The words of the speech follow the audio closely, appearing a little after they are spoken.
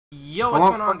Yo, what's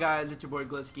going on, guys? It's your boy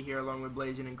Glisky here, along with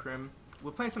Blazin and Crim.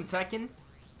 We're playing some Tekken,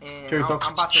 and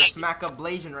I'm about to smack up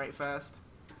Blazin right fast.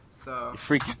 So. You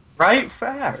freaking right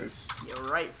fast. Yeah,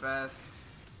 right fast.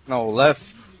 No,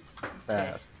 left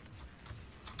fast.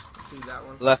 See that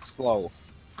one? Left slow.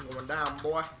 I'm going down,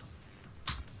 boy.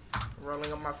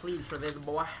 Rolling up my sleeves for this,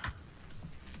 boy.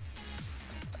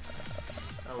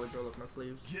 I always roll up my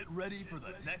sleeves. Get ready for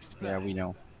the next battle. Yeah, we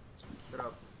know. Shut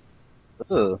up.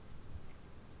 Ugh.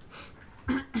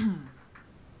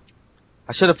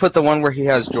 I should have put the one where he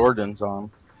has Jordans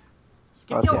on.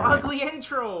 Skip your ugly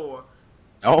intro!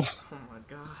 No. Oh my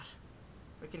god.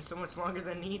 Making so much longer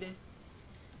than needed.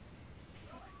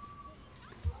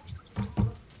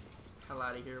 Hell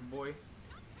out of here, boy.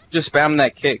 Just spam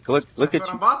that kick. Look That's at what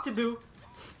you. I'm about to do.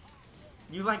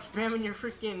 You like spamming your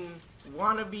freaking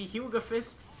wannabe Hyuga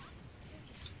fist?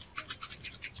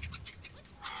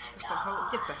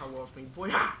 Get the hell off me,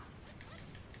 boy.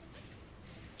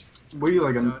 Boy, you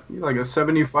like a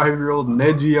 75-year-old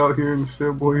Neji out here and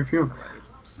shit, boy. If you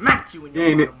smacked you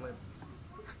in your bottom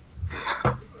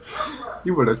lip.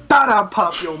 You would've thought I'd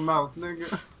pop your mouth,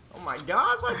 nigga. Oh my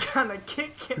god, what kind of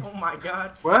kick? Oh my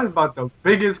god. Well, that's about the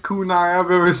biggest kunai I've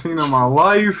ever seen in my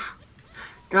life.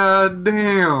 God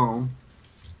damn.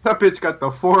 That bitch got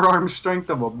the forearm strength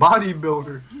of a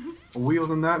bodybuilder.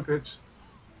 Wielding that bitch.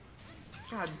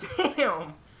 God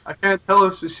damn. I can't tell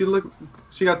if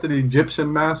she got the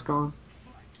Egyptian mask on.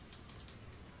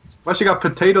 Why she got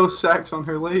potato sacks on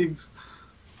her legs?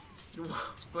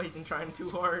 Blazing trying too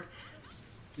hard.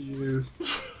 He is.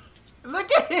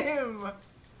 Look at him!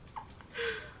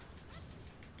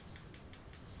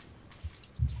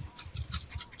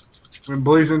 When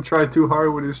Blazing tried too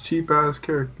hard with his cheap ass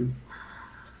characters.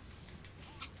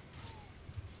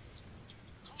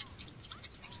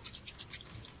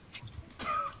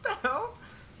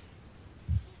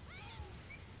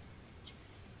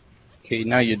 Okay,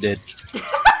 now you did.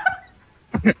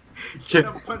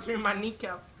 Punch me in my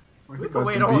kneecap. We can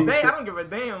wait all day. I don't give a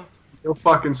damn. Yo,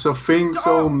 fucking Sphinx,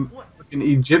 so fucking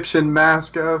Egyptian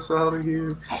mask ass out of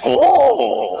here.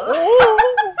 Oh!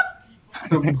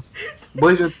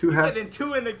 Blazing too happy. Getting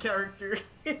two in the character.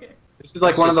 This is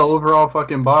like one of the overall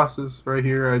fucking bosses right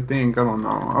here. I think. I don't know.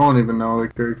 I don't even know the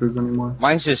characters anymore.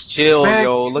 Mine's just chill, Man,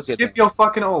 yo. Look at skip your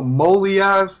fucking old moly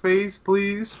ass face,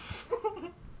 please.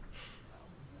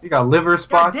 You got liver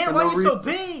spots. God damn, why you so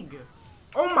big?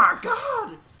 Oh my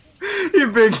god!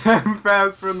 You big and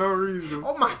fast for no reason.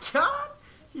 Oh my god!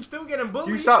 You still getting bullied?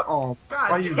 You shot. Oh, god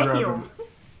why you grabbing?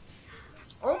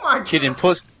 Oh my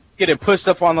god! Getting pushed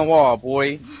up on the wall,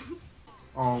 boy.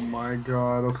 Oh my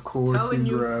god! Of course telling he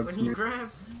you grabs when he me.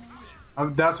 grabs.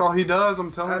 That's all he does.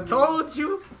 I'm telling you. I told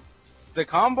you. The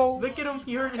combo? Look at him.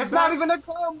 He hurt his It's back. not even a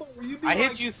combo.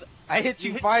 I hit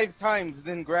you 5 times,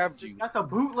 then grabbed you. That's a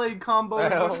bootleg combo.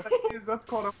 That's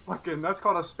called a fucking. That's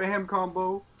called a spam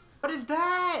combo. What is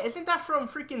that? Isn't that from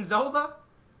freaking Zelda?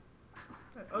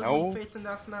 That ugly face in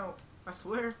that snout. I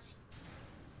swear.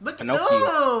 Look at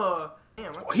that.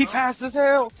 Damn. He fast as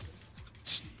hell.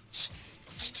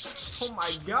 Oh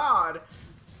my god.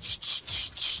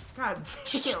 God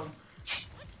damn.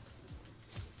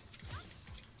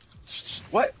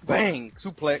 What? Bang!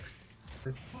 Suplex.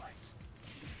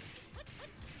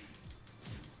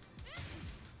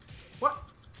 What?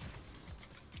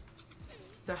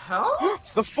 The hell?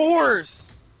 The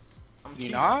force! I'm you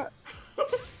not?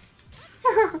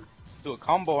 Do a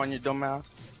combo on your dumb ass.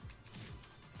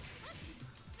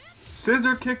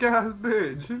 Scissor kick ass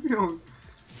bitch. You know,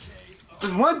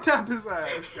 just one tap his ass.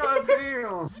 God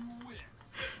damn.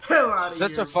 Hell out of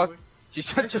here. She's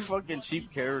such a fucking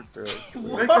cheap character.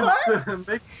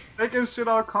 Making shit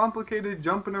all complicated,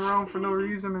 jumping around for no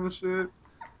reason and shit.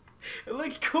 It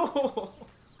looks cool.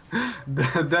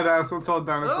 That ass, what's all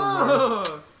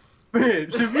dinosaur?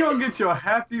 Bitch, if you don't get your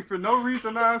happy for no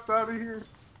reason ass out of here,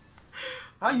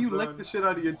 how you lick the shit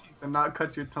out of your teeth and not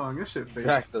cut your tongue? This shit fake.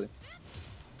 Exactly.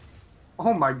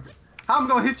 Oh my, how I'm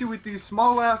gonna hit you with these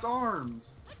small ass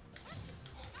arms?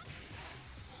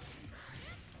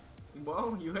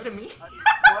 Whoa, you hitting me?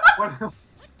 What?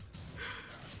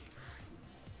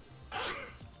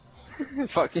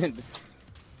 Fucking.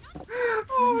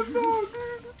 Oh no,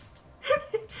 dude.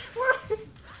 What?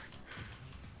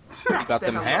 You got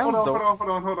them hands, though.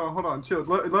 Hold on, chill.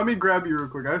 Let me grab you real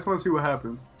quick. I just want to see what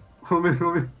happens. Let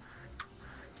me.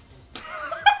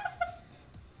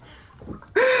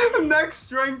 Neck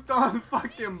strength on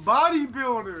fucking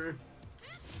bodybuilder.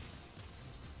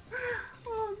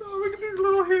 Oh no, look at these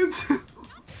little hands.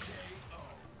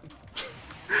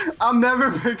 I'm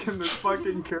never picking this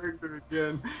fucking character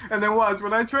again. And then watch,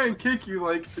 when I try and kick you,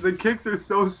 like, the kicks are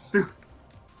so stupid.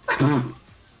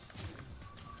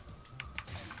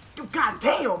 God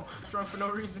damn! Strong for no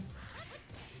reason.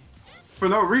 For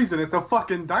no reason, it's a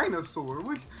fucking dinosaur.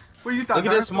 What you thought? Look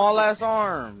at his small ass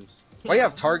arms. Why you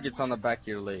have targets on the back of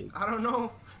your legs? I don't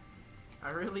know. I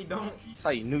really don't. That's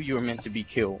how you knew you were meant to be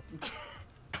killed.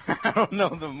 I don't know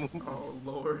the moves. Oh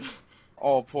lord.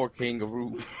 Oh, poor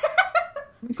kangaroo.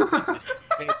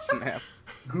 Head snap.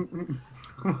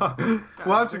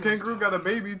 Watch, the kangaroo got a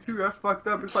baby too. That's fucked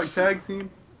up. It's like tag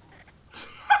team.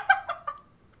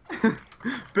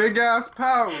 Big ass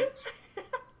pouch.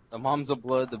 The mom's a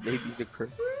blood, the baby's a curse.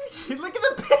 Look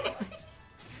at the baby.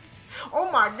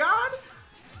 Oh my god.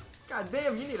 God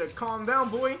damn, you need to calm down,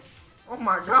 boy. Oh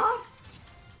my god.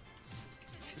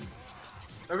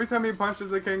 Every time he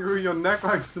punches the kangaroo, your neck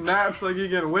like snaps like you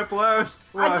get whiplash.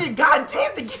 I just, god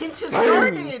damn, the game just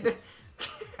started.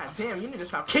 God damn, you need to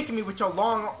stop kicking me with your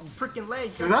long freaking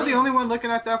legs. You're not the only one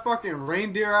looking at that fucking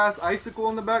reindeer ass icicle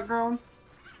in the background.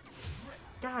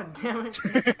 God damn it.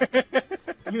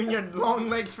 You and your long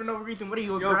legs for no reason. What are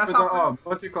you, a Yo, grasshopper?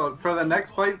 what's it called? For the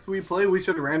next fights we play, we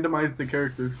should randomize the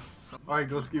characters. Alright,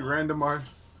 Glisky,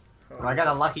 randomize. Well, I got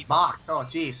a lucky box. Oh,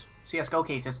 jeez. CSGO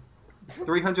cases.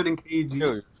 300 in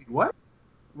kg. What?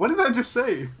 What did I just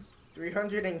say?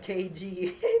 300 in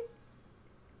kg.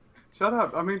 Shut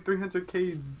up. I mean 300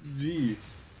 kg.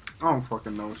 I don't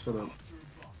fucking know. Shut up.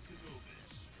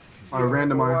 Alright,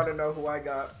 randomize. I want to know who I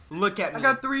got. Look at me. I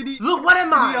got 3D. Look, what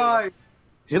am I? 3D.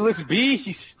 He looks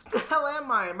beast. What the hell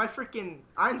am I? Am I freaking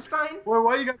Einstein? Boy,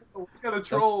 why you got a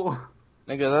troll?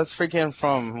 Nigga, that's freaking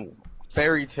from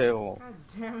Fairy Tale. God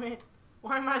damn it.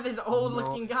 Why am I this old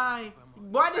looking guy?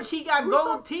 Why does he got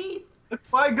gold teeth?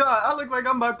 My god, I look like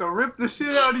I'm about to rip the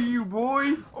shit out of you,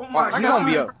 boy. Oh my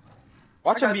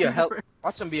Watch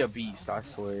him be a beast, I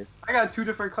swear. I got 2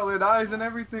 different colored eyes and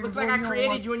everything. Looks like I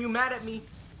created you and you mad at me.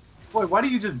 Boy, why do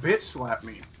you just bitch slap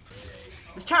me?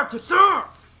 This character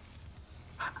sucks!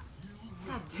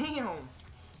 God damn.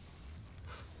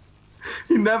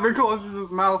 He never closes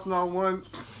his mouth not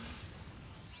once.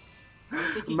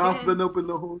 Mouth been open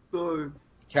the whole time.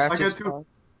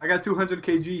 I got 200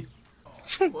 kg.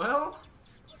 Well,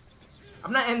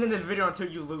 I'm not ending this video until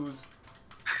you lose.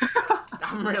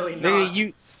 I'm really not.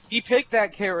 Nigga, he picked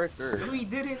that character. No, he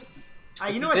didn't.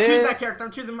 You know what? Choose that character.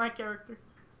 I'm choosing my character.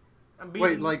 I'm beating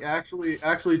Wait, you. like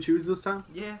actually choose this time?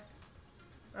 Yeah.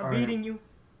 I'm beating you.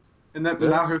 And that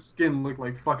now her skin looked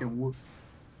like fucking wood.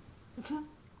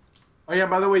 Oh yeah,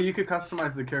 by the way, you could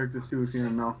customize the characters too if you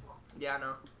didn't know. Yeah, I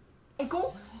know.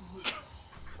 Ankle?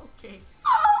 Okay.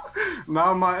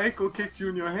 Now my ankle kicked you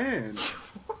in your hand.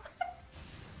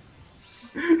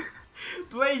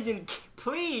 Blazing,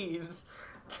 please.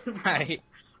 I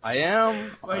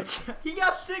am. Like, he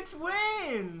got 6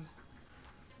 wins.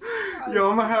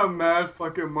 Yo, I'm gonna have mad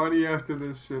fucking money after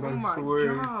this shit, I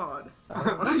swear. Oh my god.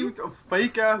 What are you,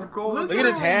 fake ass gold? Look at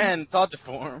his hand, it's all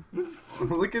deformed.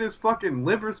 Look at his fucking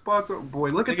liver spots. Oh, boy,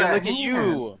 look at that. Look at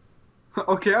you.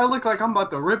 Okay, I look like I'm about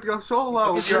to rip your soul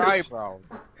out. Look at your eyebrow.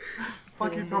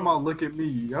 Fuck you talking about look at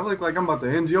me. I look like I'm about to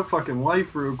end your fucking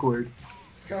life real quick.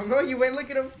 Oh no, you ain't look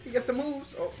at him. He got the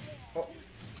moves. Oh.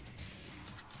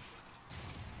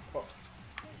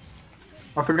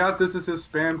 I forgot this is his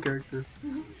spam character.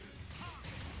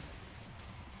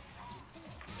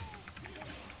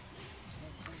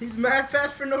 He's mad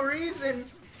fast for no reason.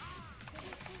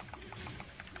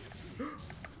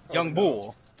 Young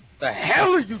bull. The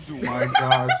hell are you doing? My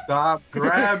god, stop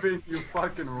grabbing, you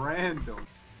fucking random.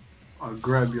 I'll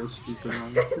grab your stupid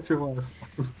ass. Get your ass.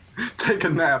 Take a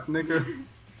nap, nigga.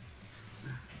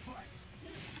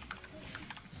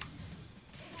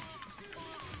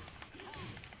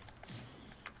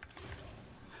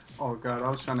 Oh god, I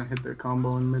was trying to hit their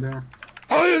combo in midair.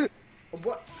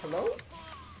 What? Hello?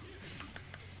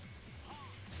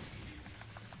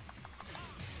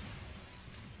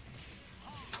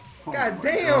 Oh God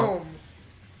damn!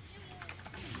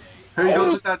 Here he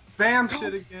goes with that spam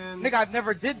shit again. Nigga, I've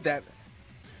never did that.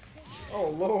 Oh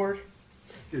lord.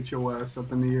 Get your ass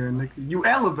up in the air, nigga. You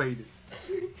elevated.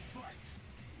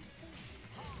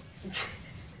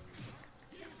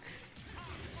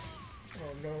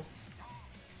 Oh no.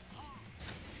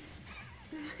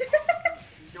 You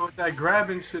go with that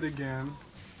grabbing shit again.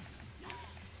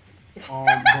 Oh,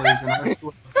 Blazing, I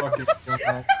swear to fucking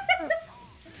God.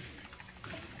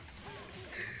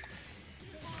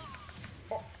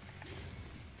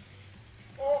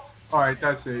 Alright,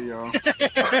 that's it, yo.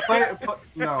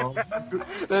 No.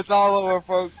 That's all over,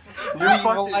 folks. You're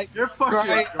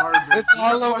fucking garbage. It's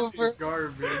all You're over. fucking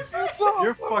garbage.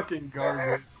 You're fucking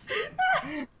garbage.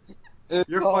 It's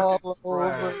You're all fucking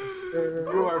over. trash.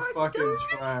 You are fucking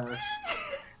trash.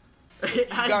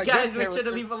 Guys, make sure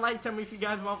to leave a like. Tell me if you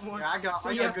guys want more. Yeah, I got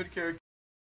good character.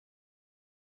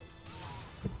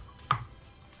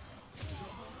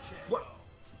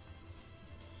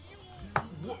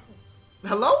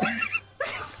 Hello?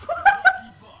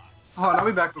 Oh, I'll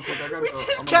be back real quick. I gotta We go.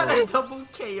 just got a double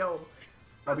KO.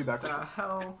 I'll be back. What the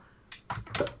hell?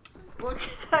 What?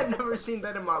 I've never seen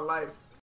that in my life.